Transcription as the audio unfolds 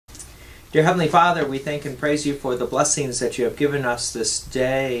Dear Heavenly Father, we thank and praise you for the blessings that you have given us this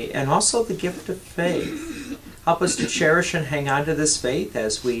day, and also the gift of faith. Help us to cherish and hang on to this faith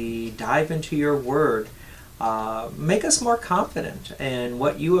as we dive into your word. Make us more confident in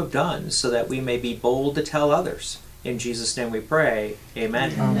what you have done so that we may be bold to tell others. In Jesus' name we pray.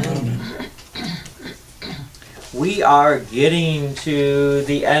 Amen. Amen. We are getting to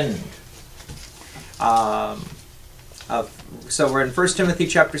the end. So we're in 1 Timothy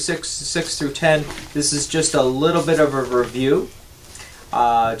chapter 6 through 10. This is just a little bit of a review,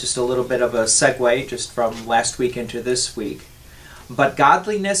 just a little bit of a segue just from last week into this week. But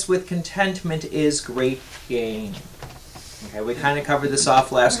godliness with contentment is great gain. Okay, we kind of covered this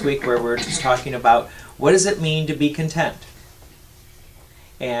off last week where we were just talking about what does it mean to be content.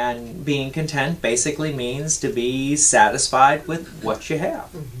 And being content basically means to be satisfied with what you have.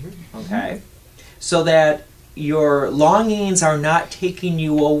 Okay? So that your longings are not taking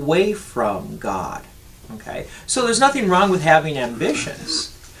you away from God. Okay? So there's nothing wrong with having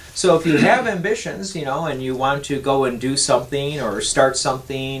ambitions. So if you have ambitions, you know, and you want to go and do something or start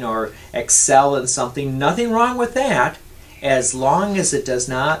something or excel in something, nothing wrong with that as long as it does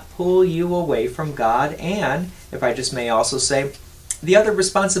not pull you away from God and, if I just may also say, the other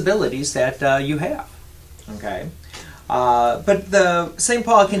responsibilities that you have. Okay? But the St.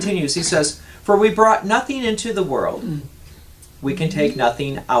 Paul continues. He says, "For we brought nothing into the world. We can take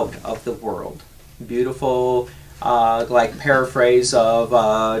nothing out of the world." Beautiful, like paraphrase of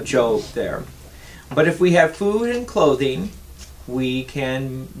Job there. "But if we have food and clothing, we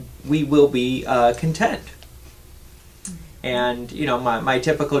will be content." And, you know, my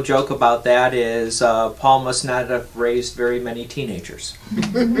typical joke about that is Paul must not have raised very many teenagers.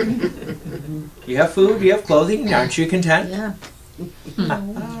 You have food, you have clothing, aren't you content? Yeah.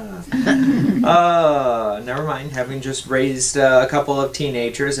 Never mind. Having just raised a couple of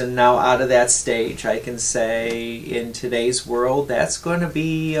teenagers and now out of that stage, I can say in today's world that's going to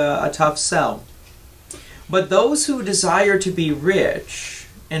be a tough sell. But those who desire to be rich,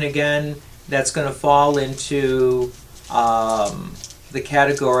 and again, that's going to fall into the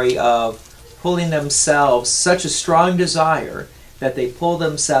category of pulling themselves, such a strong desire that they pull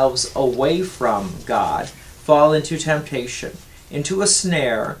themselves away from God, fall into temptation, into a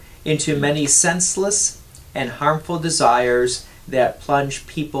snare, into many senseless and harmful desires that plunge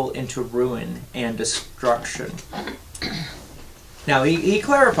people into ruin and destruction. Now he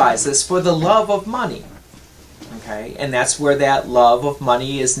clarifies this, for the love of money. Okay, and that's where that love of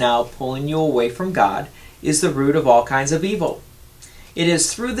money is now pulling you away from God, is the root of all kinds of evil. It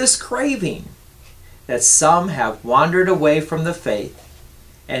is through this craving that some have wandered away from the faith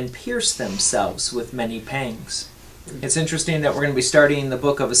and pierced themselves with many pangs. It's interesting that we're going to be starting the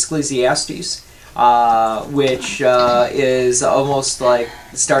book of Ecclesiastes, which is almost like,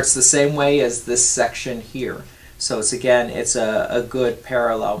 starts the same way as this section here. So it's a good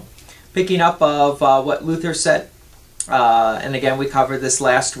parallel. Picking up of what Luther said, and again we covered this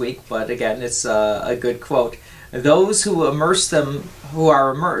last week, but again it's a good quote. "Those who are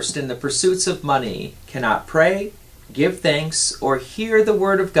immersed in the pursuits of money cannot pray, give thanks, or hear the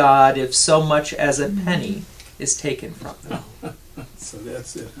word of God if so much as a penny is taken from them." So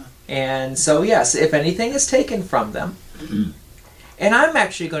that's it, huh? And so yes, if anything is taken from them, and I'm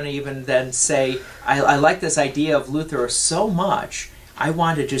actually going to even then say, I like this idea of Luther so much, I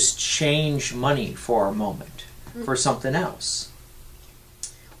want to just change money for a moment for something else.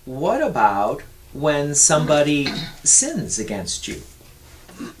 What about when somebody sins against you?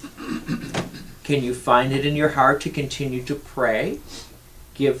 Can you find it in your heart to continue to pray,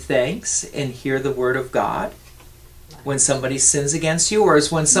 give thanks, and hear the word of God when somebody sins against you? Or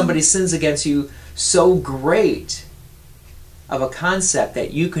is when somebody sins against you so great of a concept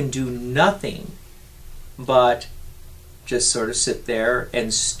that you can do nothing but just sort of sit there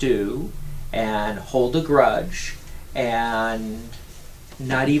and stew and hold a grudge and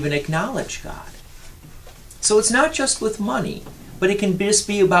not even acknowledge God? So it's not just with money, but it can just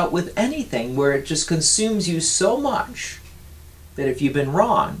be about with anything where it just consumes you so much that if you've been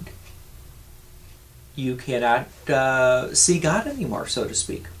wronged, you cannot see God anymore, so to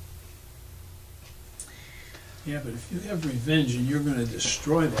speak. Yeah, but if you have revenge and you're going to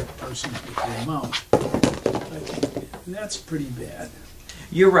destroy that person with your mouth, that's pretty bad.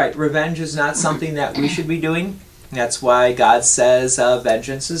 You're right. Revenge is not something that we should be doing. That's why God says,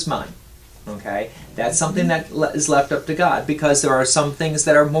 vengeance is mine. Okay? That's something that is left up to God, because there are some things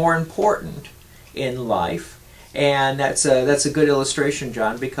that are more important in life. And that's a good illustration,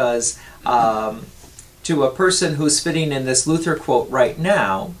 John, because to a person who's fitting in this Luther quote right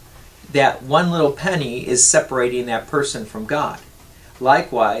now, that one little penny is separating that person from God.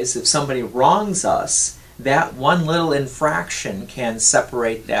 Likewise, if somebody wrongs us, that one little infraction can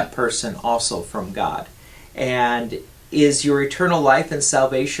separate that person also from God. And is your eternal life and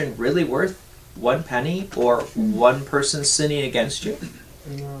salvation really worth one penny or one person sinning against you?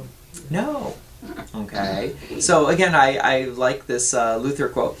 No. No. Okay. So again, I like this Luther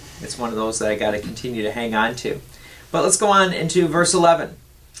quote. It's one of those that I got to continue to hang on to. But let's go on into verse 11.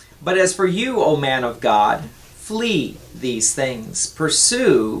 But as for you, O man of God, flee these things.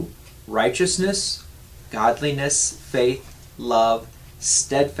 Pursue righteousness, godliness, faith, love,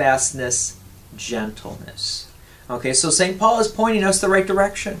 steadfastness, gentleness. Okay, so St. Paul is pointing us the right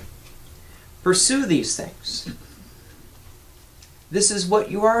direction. Pursue these things. This is what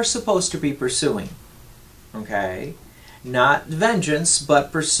you are supposed to be pursuing. Okay? Not vengeance,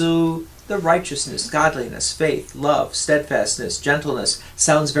 but pursue the righteousness, godliness, faith, love, steadfastness, gentleness.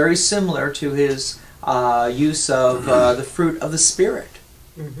 Sounds very similar to his use of the fruit of the Spirit.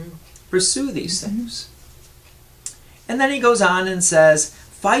 Pursue these things. And then he goes on and says,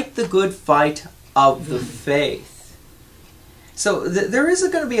 fight the good fight of the faith. So there is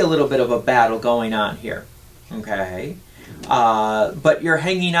going to be a little bit of a battle going on here. Okay? But you're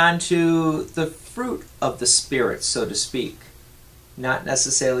hanging on to the fruit of the Spirit, so to speak. Not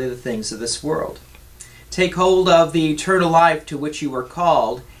necessarily the things of this world. Take hold of the eternal life to which you were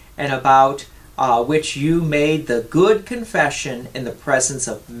called, and about which you made the good confession in the presence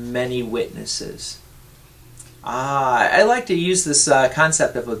of many witnesses. I like to use this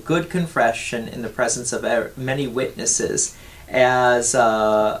concept of a good confession in the presence of many witnesses as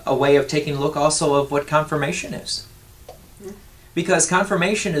a way of taking a look also of what confirmation is. Because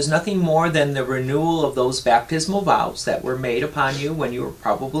confirmation is nothing more than the renewal of those baptismal vows that were made upon you when you were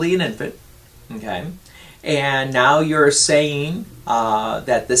probably an infant. Okay? And now you're saying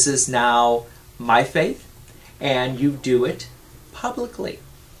that this is now my faith, and you do it publicly.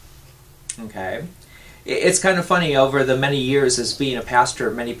 Okay? It's kind of funny, over the many years as being a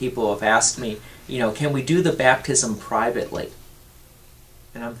pastor, many people have asked me, can we do the baptism privately?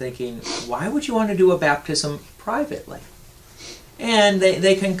 And I'm thinking, why would you want to do a baptism privately? And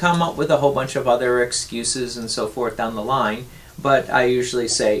they can come up with a whole bunch of other excuses and so forth down the line, but I usually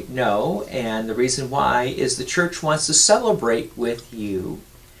say no, and the reason why is the church wants to celebrate with you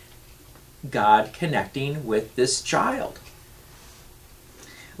God connecting with this child.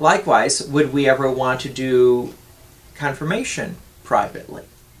 Likewise, would we ever want to do confirmation privately?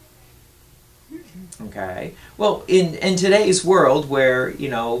 Okay. Well, in today's world where,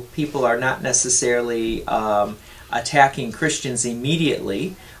 people are not necessarily attacking Christians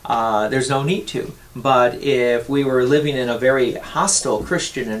immediately, there's no need to. But if we were living in a very hostile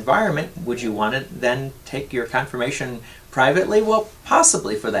Christian environment, would you want to then take your confirmation privately? Well,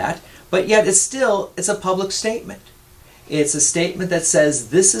 possibly for that. But yet it's a public statement. It's a statement that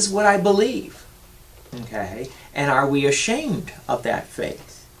says, this is what I believe. Okay? And are we ashamed of that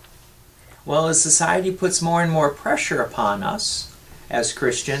faith? Well, as society puts more and more pressure upon us as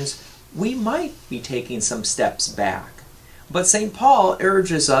Christians, we might be taking some steps back. But St. Paul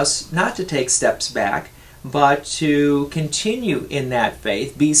urges us not to take steps back, but to continue in that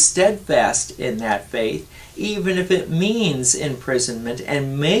faith, be steadfast in that faith, even if it means imprisonment,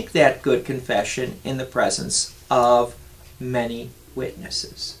 and make that good confession in the presence of many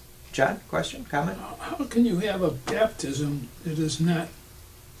witnesses. John, question, comment? How can you have a baptism that is not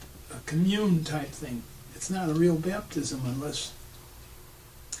a commune type thing? It's not a real baptism unless...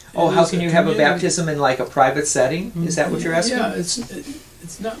 Oh, how can you have a baptism in like a private setting? Is that what you're asking? Yeah,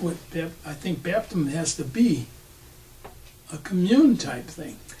 it's not what I think baptism has to be. A commune type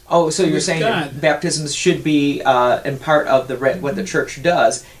thing. Oh, so you're saying that baptisms should be in part of what the church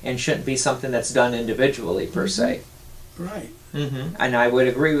does, and shouldn't be something that's done individually per se. Right. And I would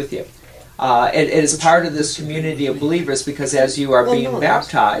agree with you. It is part of this community of believers, because as you are being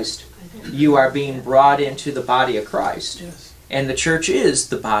baptized, you are being brought into the body of Christ. Yes. And the church is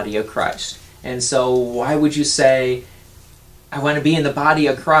the body of Christ. And so why would you say, I want to be in the body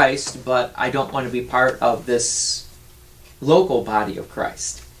of Christ, but I don't want to be part of this local body of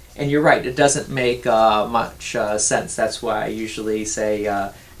Christ? And you're right, it doesn't make much sense. That's why I usually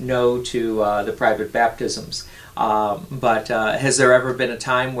say no to the private baptisms. But has there ever been a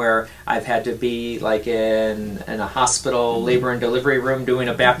time where I've had to be like in a hospital labor and delivery room doing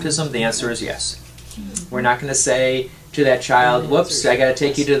a baptism? The answer is yes. We're not going to say to that child, whoops, I got to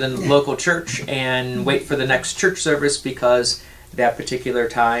take you to the local church and wait for the next church service, because that particular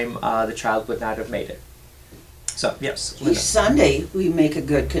time the child would not have made it. So, yes. Each Sunday we make a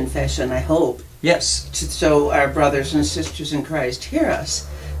good confession, I hope. Yes. So our brothers and sisters in Christ hear us.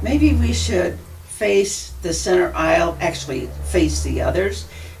 Maybe we should face the center aisle, actually face the others,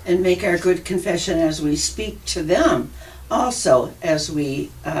 and make our good confession as we speak to them, also as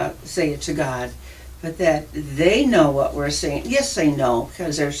we say it to God, but that they know what we're saying. Yes, they know,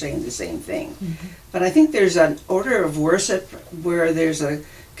 because they're saying the same thing. But I think there's an order of worship where there's a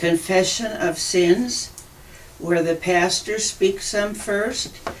confession of sins, where the pastor speaks them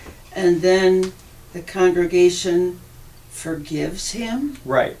first, and then the congregation forgives him.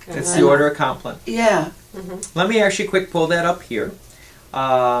 Right. It's the order of compline. Yeah. Let me actually quick pull that up here.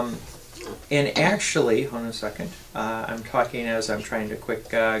 And actually, hold on a second. I'm talking as I'm trying to quick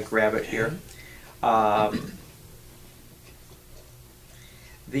grab it here. One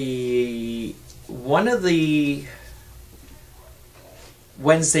of the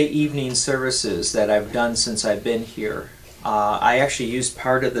Wednesday evening services that I've done since I've been here, I actually used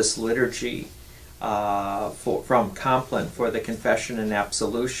part of this liturgy from Compline for the confession and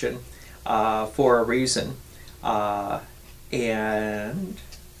absolution for a reason. And,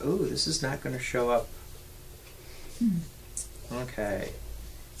 oh, this is not going to show up. Okay.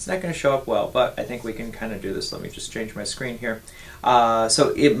 It's not going to show up well, but I think we can kind of do this. Let me just change my screen here.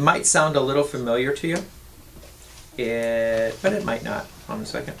 So it might sound a little familiar to you, but it might not. Hold on a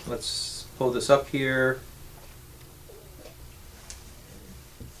second. Let's pull this up here.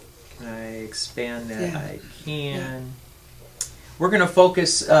 Can I expand that? Yeah. I can. We're going to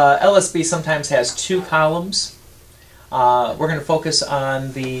focus, LSB sometimes has two columns. We're going to focus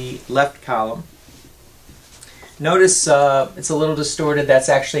on the left column. Notice it's a little distorted. That's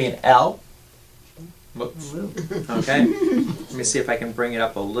actually an L. Whoops. Okay. Let me see if I can bring it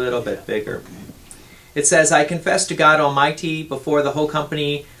up a little bit bigger. It says, I confess to God Almighty before the whole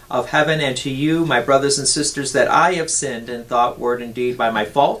company of heaven and to you, my brothers and sisters, that I have sinned in thought, word, and deed by my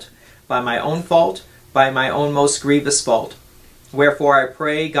fault, by my own fault, by my own most grievous fault. Wherefore I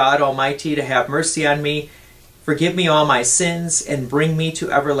pray God Almighty to have mercy on me, forgive me all my sins, and bring me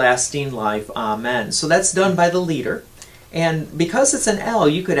to everlasting life. Amen. So that's done by the leader. And because it's an L,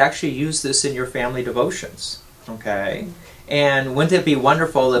 you could actually use this in your family devotions. Okay? And wouldn't it be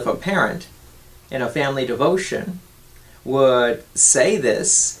wonderful if a parent in a family devotion would say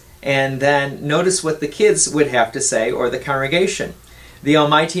this, and then notice what the kids would have to say, or the congregation. The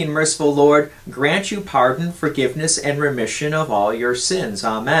Almighty and merciful Lord grant you pardon, forgiveness, and remission of all your sins.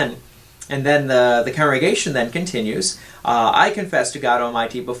 Amen. And then the congregation then continues, I confess to God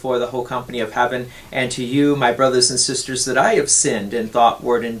Almighty before the whole company of heaven and to you, my brothers and sisters, that I have sinned in thought,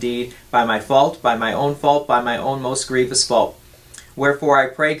 word, and deed, by my fault, by my own most grievous fault. Wherefore I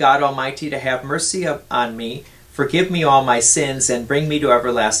pray God Almighty to have mercy on me, forgive me all my sins, and bring me to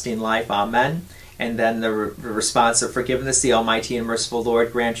everlasting life. Amen. And then the response of forgiveness, the Almighty and merciful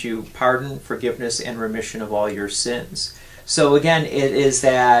Lord grant you pardon, forgiveness, and remission of all your sins. So again, it is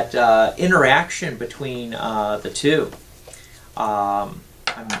that interaction between the two. I'm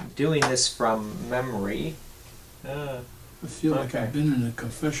doing this from memory. I feel like I've been in a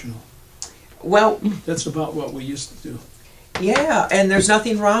confessional. Well, that's about what we used to do. Yeah, and there's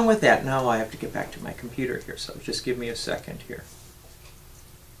nothing wrong with that. Now I have to get back to my computer here, so just give me a second here.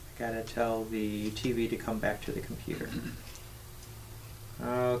 I gotta tell the TV to come back to the computer.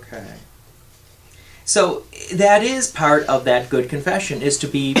 Okay. So that is part of that good confession, is to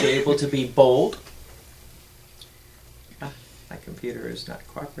be able to be bold. My computer is not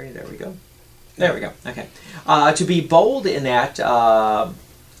cooperating. There we go. There we go. Okay. To be bold in that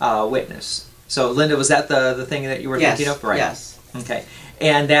witness. So Linda, was that the thing that you were thinking of? Right. Yes. Okay.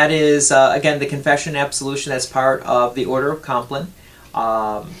 And that is, again, the confession and absolution. That's part of the order of Compline.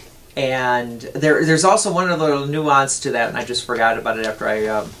 And there's also one other little nuance to that, and I just forgot about it after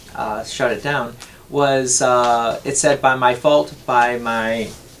I shut it down. Was it said by my fault, by my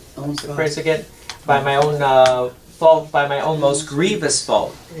own fault. Phrase again, by my own fault, by my own most grievous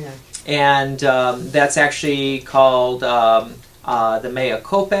fault. Yeah. And that's actually called the mea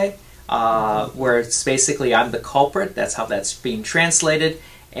culpa, where it's basically I'm the culprit. That's how that's being translated.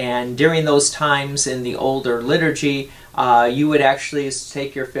 And during those times in the older liturgy, you would actually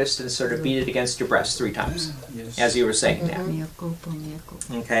take your fist and sort of beat it against your breast 3 times, as you were saying that. Mea culpa, mea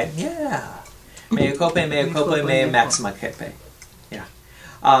culpa. Okay, yeah. Mea culpa, mea maxima culpa. Yeah.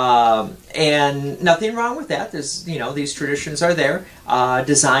 And nothing wrong with that. There's, these traditions are there,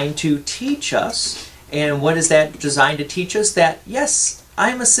 designed to teach us. And what is that designed to teach us? That, yes,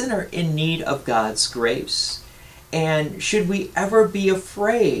 I'm a sinner in need of God's grace. And should we ever be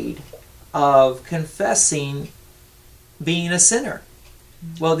afraid of confessing being a sinner?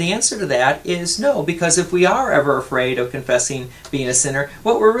 Well, the answer to that is no, because if we are ever afraid of confessing being a sinner,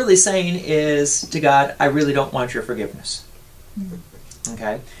 what we're really saying is to God, I really don't want your forgiveness.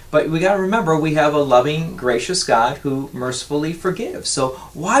 Okay? But we got to remember, we have a loving, gracious God who mercifully forgives. So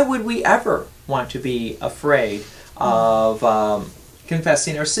why would we ever want to be afraid of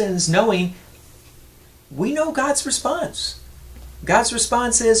confessing our sins, knowing we know God's response? God's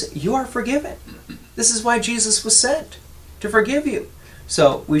response is, you are forgiven. This is why Jesus was sent, to forgive you.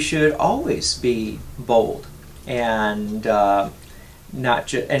 So we should always be bold and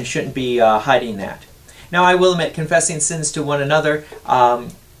shouldn't be hiding that. Now, I will admit, confessing sins to one another,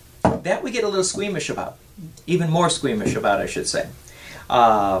 that we get a little squeamish about. Even more squeamish about, I should say.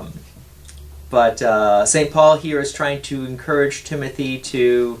 But St. Paul here is trying to encourage Timothy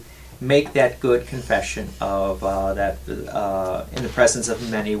to make that good confession of that in the presence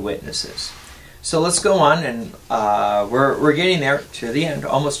of many witnesses. So let's go on, and we're getting there to the end,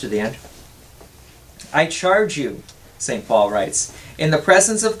 almost to the end. I charge you, St. Paul writes, in the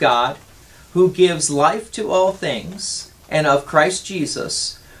presence of God, who gives life to all things, and of Christ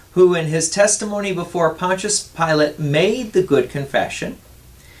Jesus, who in his testimony before Pontius Pilate made the good confession,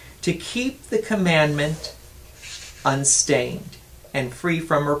 to keep the commandment unstained and free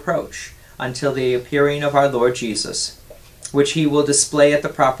from reproach until the appearing of our Lord Jesus, which he will display at the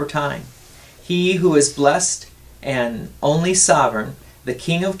proper time. He who is blessed and only sovereign, the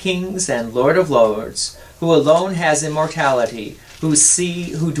King of kings and Lord of lords, who alone has immortality, who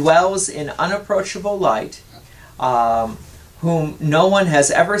dwells in unapproachable light, whom no one has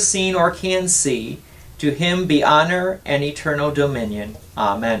ever seen or can see, to him be honor and eternal dominion.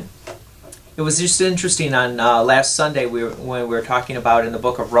 Amen. It was just interesting on last Sunday when we were talking about in the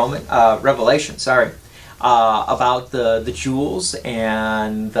book of Revelation, about the jewels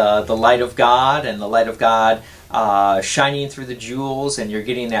and the light of God, and the light of God shining through the jewels, and you're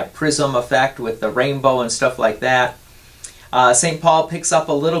getting that prism effect with the rainbow and stuff like that. St. Paul picks up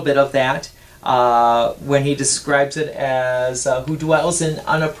a little bit of that when he describes it as who dwells in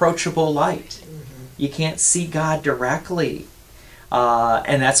unapproachable light. You can't see God directly.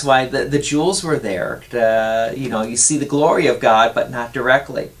 And that's why the jewels were there. You see the glory of God, but not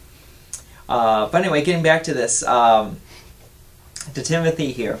directly. But anyway, getting back to this, to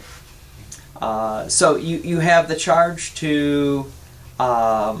Timothy here. So you have the charge to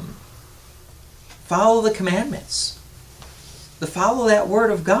follow the commandments. To follow that word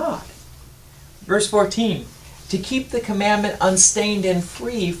of God. Verse 14, to keep the commandment unstained and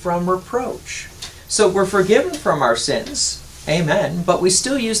free from reproach. So we're forgiven from our sins, amen, but we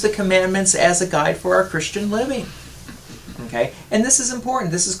still use the commandments as a guide for our Christian living. Okay, and this is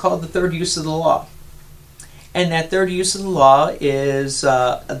important. This is called the third use of the law. And that third use of the law is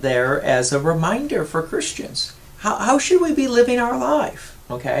there as a reminder for Christians. How should we be living our life?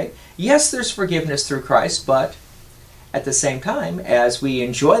 Okay, yes, there's forgiveness through Christ, but at the same time, as we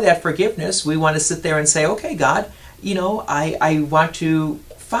enjoy that forgiveness, we want to sit there and say, okay, God, I want to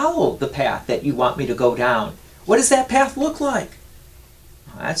follow the path that you want me to go down. What does that path look like?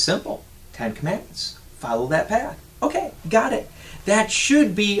 Well, that's simple. 10 Commandments. Follow that path. Okay, got it. That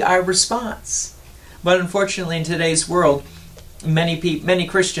should be our response. But unfortunately, in today's world, many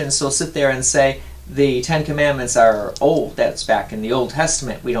Christians will sit there and say, the 10 Commandments are old. That's back in the Old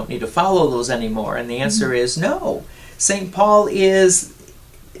Testament. We don't need to follow those anymore. And the answer is no. St. Paul is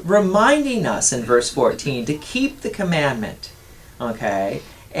reminding us in verse 14 to keep the commandment. Okay?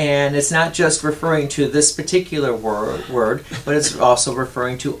 And it's not just referring to this particular word, but it's also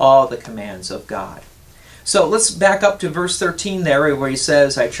referring to all the commands of God. So let's back up to verse 13 there, where he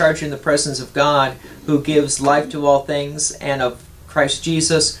says, I charge you in the presence of God, who gives life to all things, and of Christ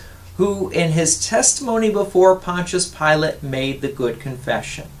Jesus, who in his testimony before Pontius Pilate made the good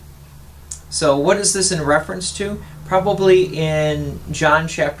confession. So what is this in reference to? Probably in John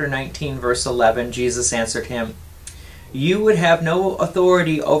chapter 19, verse 11, Jesus answered him, you would have no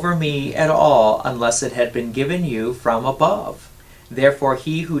authority over me at all unless it had been given you from above. Therefore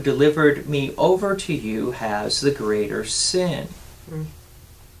he who delivered me over to you has the greater sin.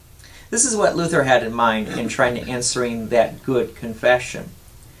 This is what Luther had in mind in trying to answering that good confession.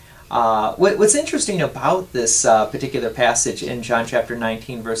 What's interesting about this particular passage in John chapter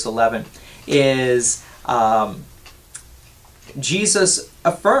 19, verse 11, is Jesus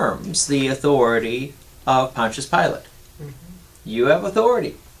affirms the authority of Pontius Pilate. You have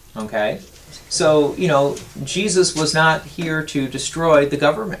authority, okay? So, Jesus was not here to destroy the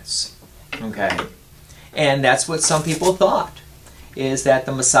governments, okay? And that's what some people thought, is that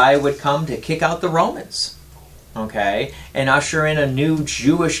the Messiah would come to kick out the Romans, okay, and usher in a new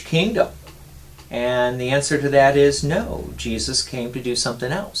Jewish kingdom. And the answer to that is no. Jesus came to do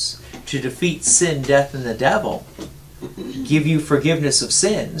something else, to defeat sin, death, and the devil, give you forgiveness of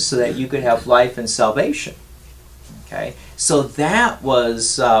sins so that you could have life and salvation. Okay, so that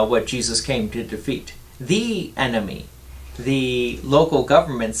was what Jesus came to defeat. The enemy. The local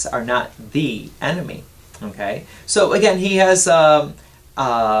governments are not the enemy. Okay, so again, he has that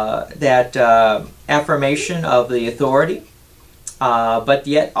affirmation of the authority, but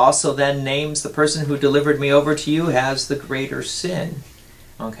yet also then names the person who delivered me over to you has the greater sin.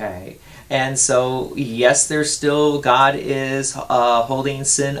 Okay, and so yes, there's still, God is holding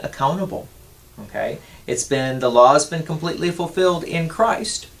sin accountable. Okay, the law has been completely fulfilled in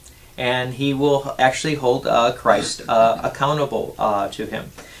Christ, and he will actually hold Christ accountable to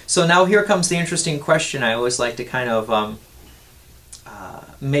him. So now here comes the interesting question I always like to kind of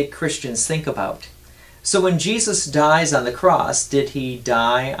make Christians think about. So when Jesus dies on the cross, did he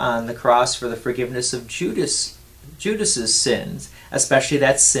die on the cross for the forgiveness of Judas's sins, especially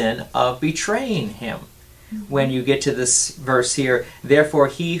that sin of betraying him? When you get to this verse here, therefore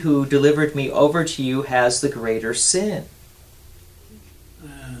he who delivered me over to you has the greater sin.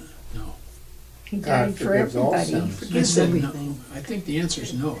 No. He died for forgives all everybody. sin. He forgives No. everything. I think the answer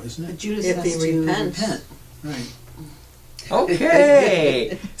is no, isn't But it? Judas If has he to repents. repent. Right.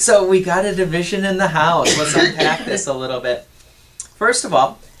 Okay, so we got a division in the house. Let's unpack this a little bit. First of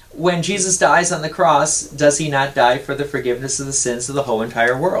all, when Jesus dies on the cross, does he not die for the forgiveness of the sins of the whole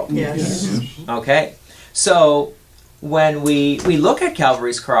entire world? Yes. Okay, so when we look at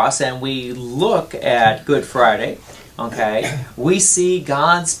Calvary's cross and we look at Good Friday, okay, we see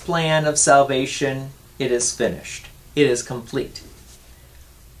God's plan of salvation. It is finished. It is complete.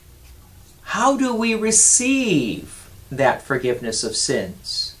 How do we receive that forgiveness of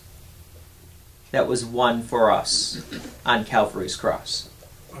sins that was won for us on Calvary's cross?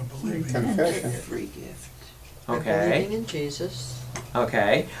 I believe in Confession. Free gift. Okay. Believing in Jesus.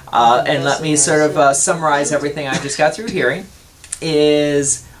 Okay, and let me sort of summarize everything I just got through hearing,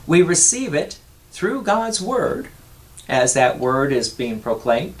 is we receive it through God's Word, as that Word is being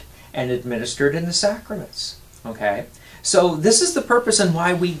proclaimed and administered in the sacraments. Okay, so this is the purpose and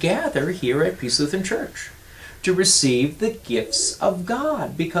why we gather here at Peace Lutheran Church, to receive the gifts of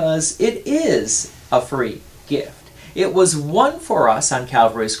God, because it is a free gift. It was won for us on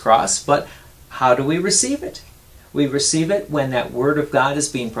Calvary's cross, but how do we receive it? We receive it when that Word of God is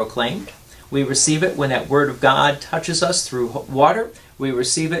being proclaimed. We receive it when that Word of God touches us through water. We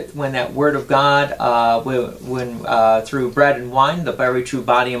receive it when that Word of God, through bread and wine, the very true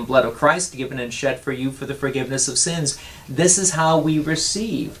body and blood of Christ, given and shed for you for the forgiveness of sins. This is how we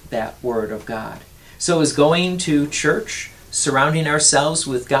receive that Word of God. So is going to church, surrounding ourselves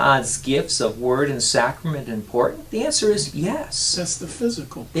with God's gifts of Word and Sacrament important? The answer is yes. That's the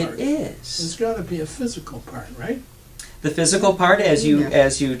physical part. It is. There's got to be a physical part, right? The physical part, as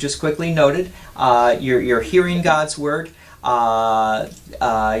you just quickly noted, you're hearing God's Word. You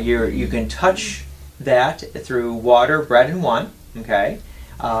can touch that through water, bread, and wine. Okay,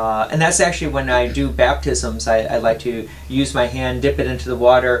 and that's actually when I do baptisms. I like to use my hand, dip it into the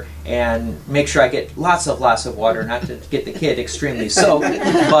water, and make sure I get lots of water, not to get the kid extremely soaked,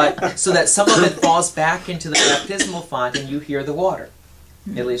 but so that some of it falls back into the baptismal font and you hear the water,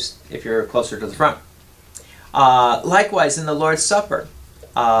 at least if you're closer to the front. Likewise, in the Lord's Supper,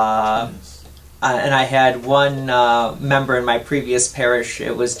 and I had one member in my previous parish.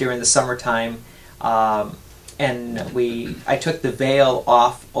 It was during the summertime, and I took the veil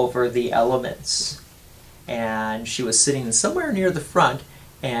off over the elements, and she was sitting somewhere near the front,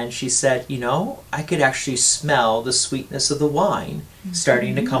 and she said, "You know, I could actually smell the sweetness of the wine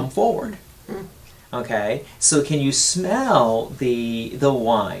starting to come forward." Okay, so can you smell the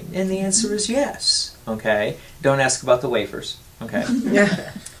wine? And the answer is yes. Okay, don't ask about the wafers. Okay.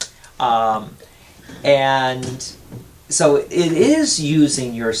 And so it is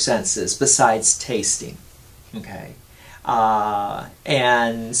using your senses besides tasting. Okay,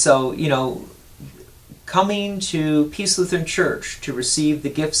 and so, you know, coming to Peace Lutheran Church to receive the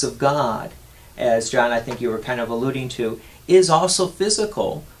gifts of God, as John, I think you were kind of alluding to, is also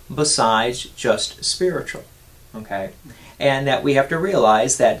physical besides just spiritual. Okay, and that we have to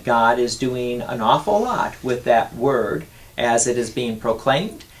realize that God is doing an awful lot with that Word as it is being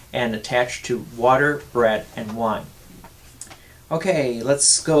proclaimed and attached to water, bread, and wine. Okay,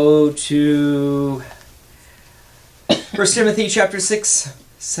 let's go to 1 Timothy chapter 6,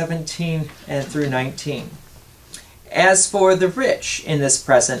 17 and through 19. As for the rich in this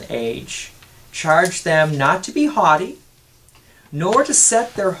present age, charge them not to be haughty, nor to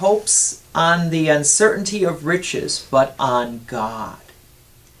set their hopes on the uncertainty of riches, but on God.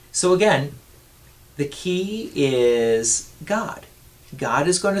 So again, the key is God. God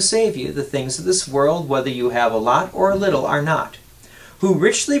is going to save you. The things of this world, whether you have a lot or a little, are not. Who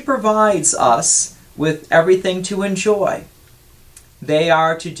richly provides us with everything to enjoy. They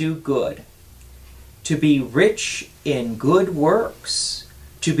are to do good, to be rich in good works,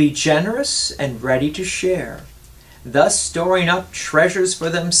 to be generous and ready to share, thus storing up treasures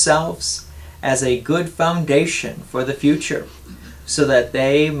for themselves as a good foundation for the future, so that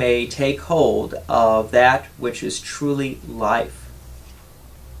they may take hold of that which is truly life.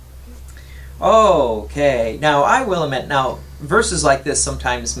 Okay, now I will admit, now verses like this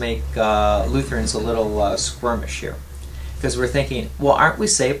sometimes make Lutherans a little squirmish here, because we're thinking, well, aren't we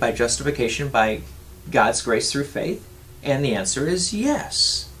saved by justification by God's grace through faith? And the answer is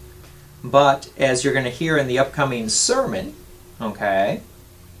yes. But as you're going to hear in the upcoming sermon, okay,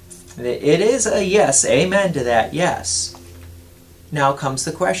 it is a yes, amen to that yes. Now comes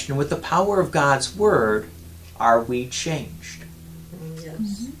the question, with the power of God's Word, are we changed?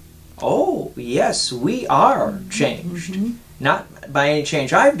 Yes. Oh, yes, we are changed. Not by any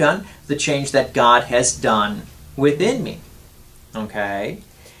change I've done, the change that God has done within me. Okay?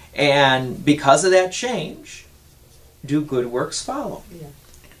 And because of that change, do good works follow? Yeah.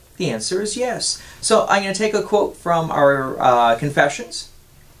 The answer is yes. So I'm going to take a quote from our Confessions,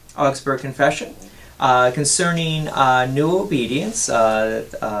 Augsburg Confession, concerning new obedience,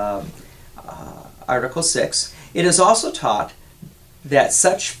 Article 6. It is also taught that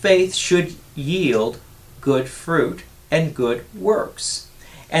such faith should yield good fruit and good works,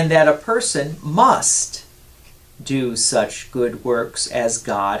 and that a person must do such good works as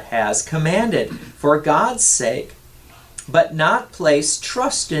God has commanded for God's sake, but not place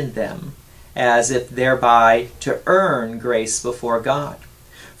trust in them as if thereby to earn grace before God.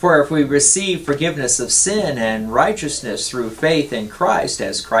 For if we receive forgiveness of sin and righteousness through faith in Christ,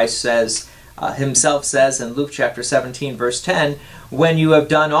 as Christ says, himself says in Luke chapter 17, verse 10, when you have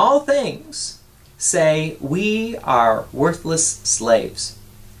done all things, say, we are worthless slaves.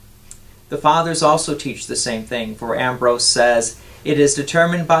 The Fathers also teach the same thing, for Ambrose says, it is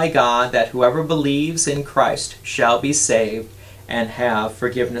determined by God that whoever believes in Christ shall be saved and have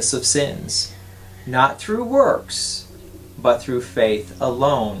forgiveness of sins, not through works, but through faith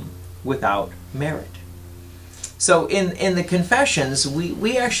alone, without merit. So in the Confessions,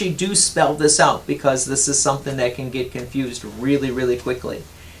 we actually do spell this out, because this is something that can get confused really, really quickly.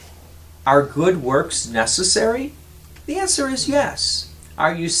 Are good works necessary? The answer is yes.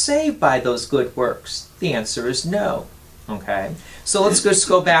 Are you saved by those good works? The answer is no. Okay, so let's just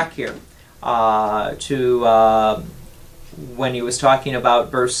go back here to when he was talking about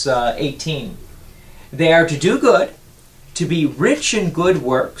verse 18. They are to do good, to be rich in good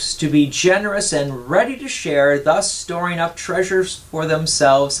works, to be generous and ready to share, thus storing up treasures for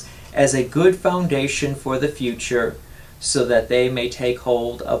themselves as a good foundation for the future, so that they may take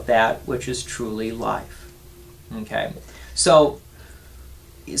hold of that which is truly life. Okay, so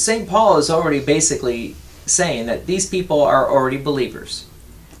St. Paul is already basically saying that these people are already believers.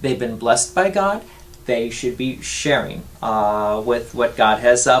 They've been blessed by God. They should be sharing with what God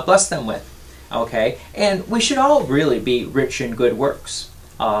has blessed them with. Okay, and we should all really be rich in good works,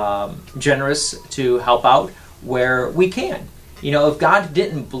 generous to help out where we can. You know, if God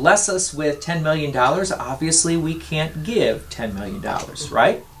didn't bless us with $10 million, obviously we can't give $10 million,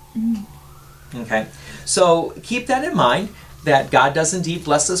 right? Okay, so keep that in mind, that God does indeed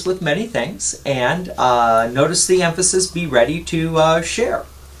bless us with many things, and notice the emphasis, be ready to share.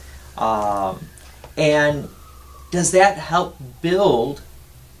 And does that help build,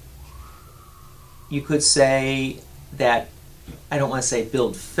 you could say that, I don't want to say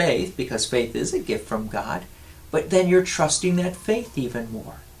build faith, because faith is a gift from God, but then you're trusting that faith even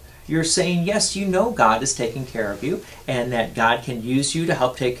more. You're saying, yes, you know God is taking care of you, and that God can use you to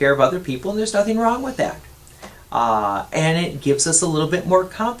help take care of other people, and there's nothing wrong with that. And it gives us a little bit more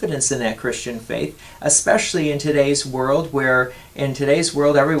confidence in that Christian faith, especially in today's world, where in today's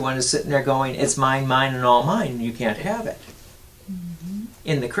world everyone is sitting there going, it's mine, mine, and all mine, and you can't have it.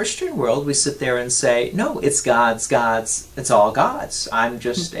 In the Christian world, we sit there and say, no, it's God's, it's all God's. I'm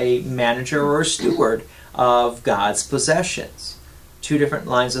just a manager or a steward of God's possessions. Two different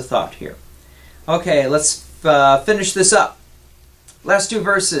lines of thought here. Okay, let's finish this up. Last two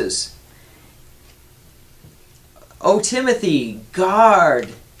verses. O Timothy, guard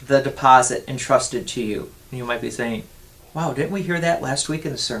the deposit entrusted to you. And you might be saying, wow, didn't we hear that last week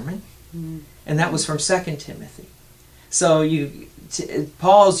in the sermon? And that was from 2 Timothy. So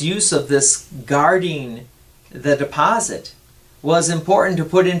Paul's use of this guarding the deposit was important to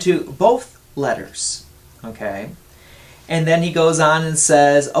put into both letters. Okay? And then he goes on and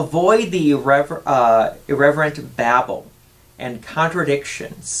says, avoid the irreverent babble and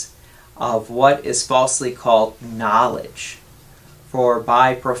contradictions of what is falsely called knowledge. For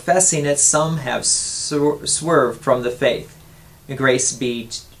by professing it, some have swerved from the faith. Grace be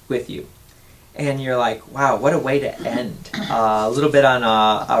with you. And you're like, wow, what a way to end. A little bit on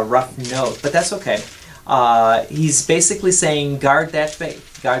a rough note, but that's okay. He's basically saying, guard that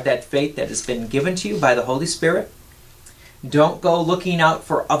faith. Guard that faith that has been given to you by the Holy Spirit. Don't go looking out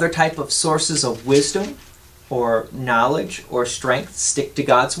for other type of sources of wisdom or knowledge or strength. Stick to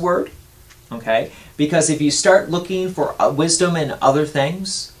God's Word. Okay? Because if you start looking for wisdom in other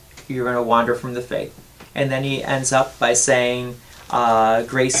things, you're going to wander from the faith. And then he ends up by saying,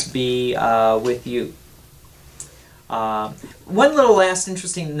 grace be with you. One little last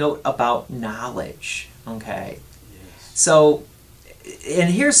interesting note about knowledge. Okay? Yes. So, and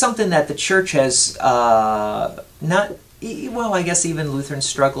here's something that the church has not... Well, I guess even Lutherans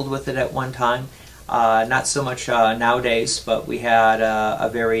struggled with it at one time. Not so much nowadays, but we had a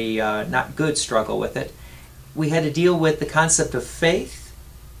very not good struggle with it. We had to deal with the concept of faith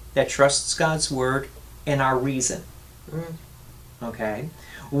that trusts God's Word and our reason. Okay?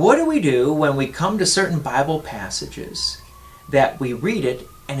 What do we do when we come to certain Bible passages that we read it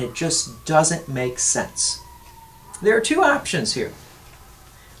and it just doesn't make sense? There are two options here.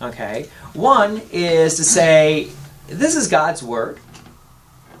 Okay? One is to say, this is God's Word.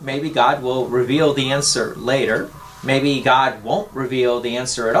 Maybe God will reveal the answer later. Maybe God won't reveal the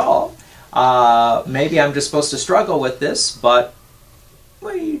answer at all. Maybe I'm just supposed to struggle with this, but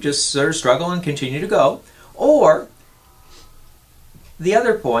well, you just sort of struggle and continue to go. Or the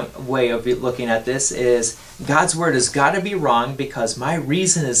other way of looking at this is God's Word has got to be wrong because my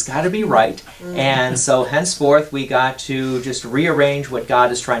reason has got to be right. And so henceforth we got to just rearrange what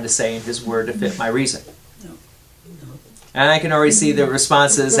God is trying to say in His Word to fit my reason. And I can already see the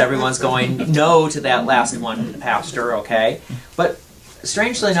responses. Everyone's going no to that last one, Pastor, okay? But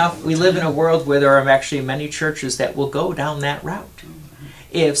strangely enough, we live in a world where there are actually many churches that will go down that route.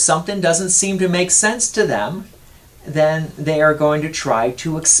 If something doesn't seem to make sense to them, then they are going to try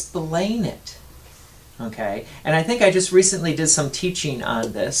to explain it. Okay? And I think I just recently did some teaching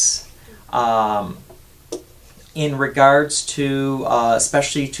on this in regards to,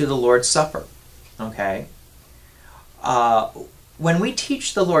 especially to the Lord's Supper. Okay? When we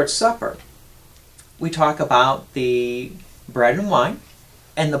teach the Lord's Supper, we talk about the bread and wine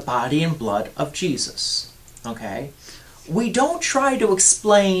and the body and blood of Jesus. Okay? We don't try to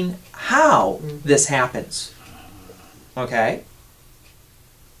explain how this happens. Okay?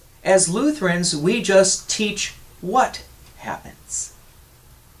 As Lutherans, we just teach what happens.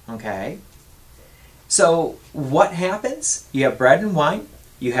 Okay? So, what happens? You have bread and wine.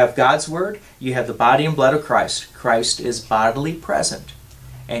 You have God's Word, you have the body and blood of Christ. Christ is bodily present.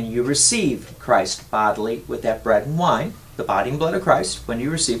 And you receive Christ bodily with that bread and wine, the body and blood of Christ, when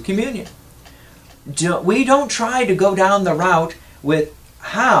you receive communion. We don't try to go down the route with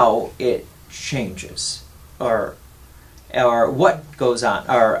how it changes, or what goes on,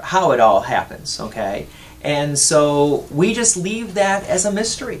 or how it all happens, okay? And so we just leave that as a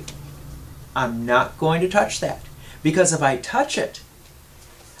mystery. I'm not going to touch that. Because if I touch it,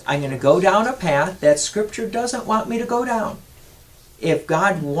 I'm going to go down a path that Scripture doesn't want me to go down. If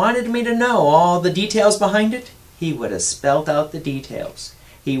God wanted me to know all the details behind it, He would have spelled out the details.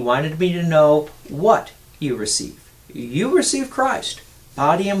 He wanted me to know what you receive. You receive Christ,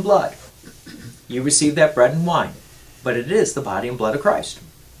 body and blood. You receive that bread and wine. But it is the body and blood of Christ.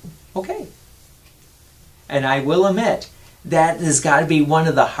 Okay. And I will admit, that has got to be one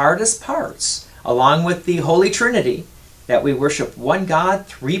of the hardest parts, along with the Holy Trinity, that we worship one God,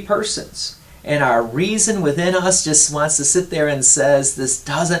 three persons. And our reason within us just wants to sit there and says, this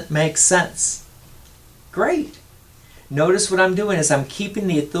doesn't make sense. Great. Notice what I'm doing is I'm keeping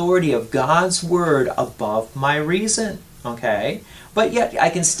the authority of God's Word above my reason. Okay? But yet I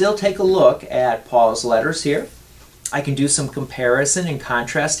can still take a look at Paul's letters here. I can do some comparison and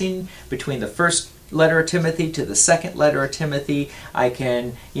contrasting between the first letter of Timothy to the second letter of Timothy. I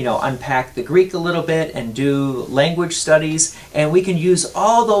can, unpack the Greek a little bit and do language studies, and we can use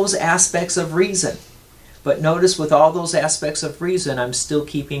all those aspects of reason. But notice with all those aspects of reason, I'm still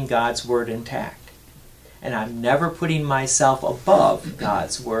keeping God's Word intact. And I'm never putting myself above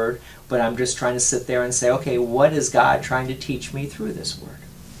God's Word, but I'm just trying to sit there and say, okay, what is God trying to teach me through this Word?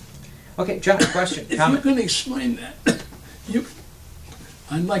 Okay, John, question, comment? If you can explain that,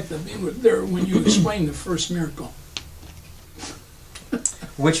 I'd like to be there when you explain the first miracle.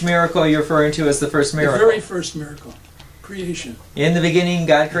 Which miracle are you referring to as the first miracle? The very first miracle, creation. In the beginning,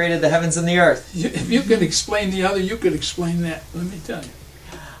 God created the heavens and the earth. If you can explain the other, you could explain that. Let me tell you.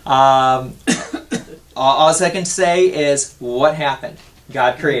 All I can say is what happened.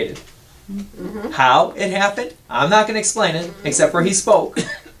 God created. How it happened, I'm not going to explain it, except for he spoke.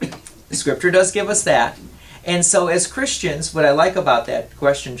 The Scripture does give us that. And so as Christians, what I like about that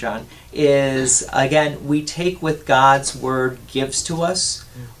question, John, is, again, we take what God's Word gives to us.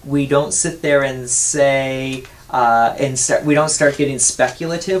 We don't sit there and say, we don't start getting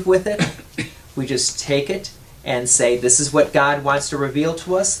speculative with it. We just take it and say, this is what God wants to reveal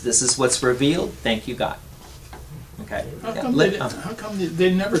to us. This is what's revealed. Thank you, God. Okay. How come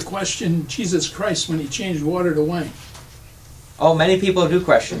they never questioned Jesus Christ when he changed water to wine? Oh, many people do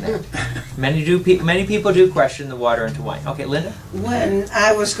question that. Many people do question the water into wine. Okay, Linda? When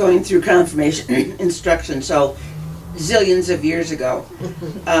I was going through confirmation instruction, so zillions of years ago,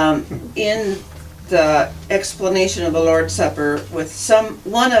 in the explanation of the Lord's Supper, with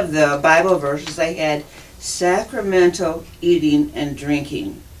one of the Bible verses, I had sacramental eating and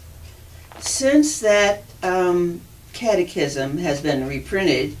drinking. Since that catechism has been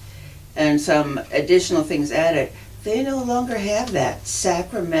reprinted and some additional things added, they no longer have that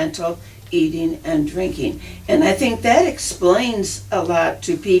sacramental eating and drinking. And I think that explains a lot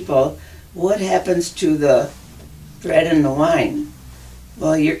to people what happens to the bread and the wine.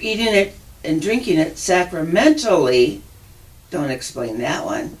 Well, you're eating it and drinking it sacramentally. Don't explain that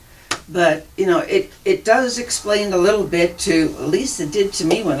one. But, you know, it does explain a little bit to, at least it did to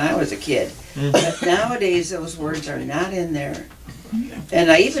me when I was a kid. But nowadays those words are not in there. And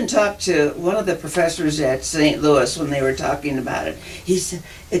I even talked to one of the professors at St. Louis when they were talking about it. He said,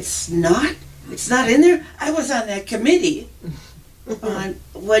 it's not in there? I was on that committee.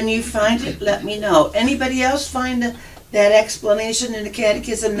 When you find it, let me know. Anybody else find that explanation in the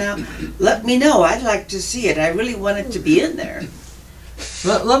catechism now? Let me know. I'd like to see it. I really want it to be in there.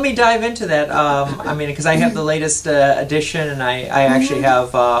 Let me dive into that. I mean, because I have the latest edition, and I actually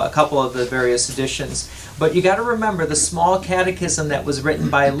have a couple of the various editions. But you got to remember, the small catechism that was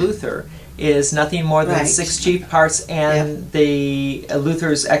written by Luther is nothing more than 6 chief parts and the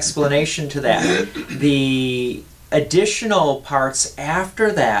Luther's explanation to that. The additional parts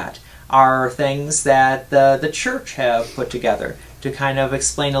after that are things that the church have put together to kind of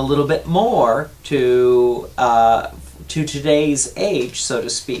explain a little bit more to today's age, so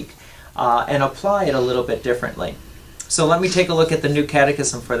to speak, and apply it a little bit differently. So let me take a look at the new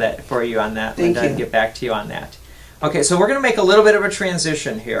catechism for you on that, Linda, and get back to you on that. Okay, so we're going to make a little bit of a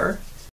transition here.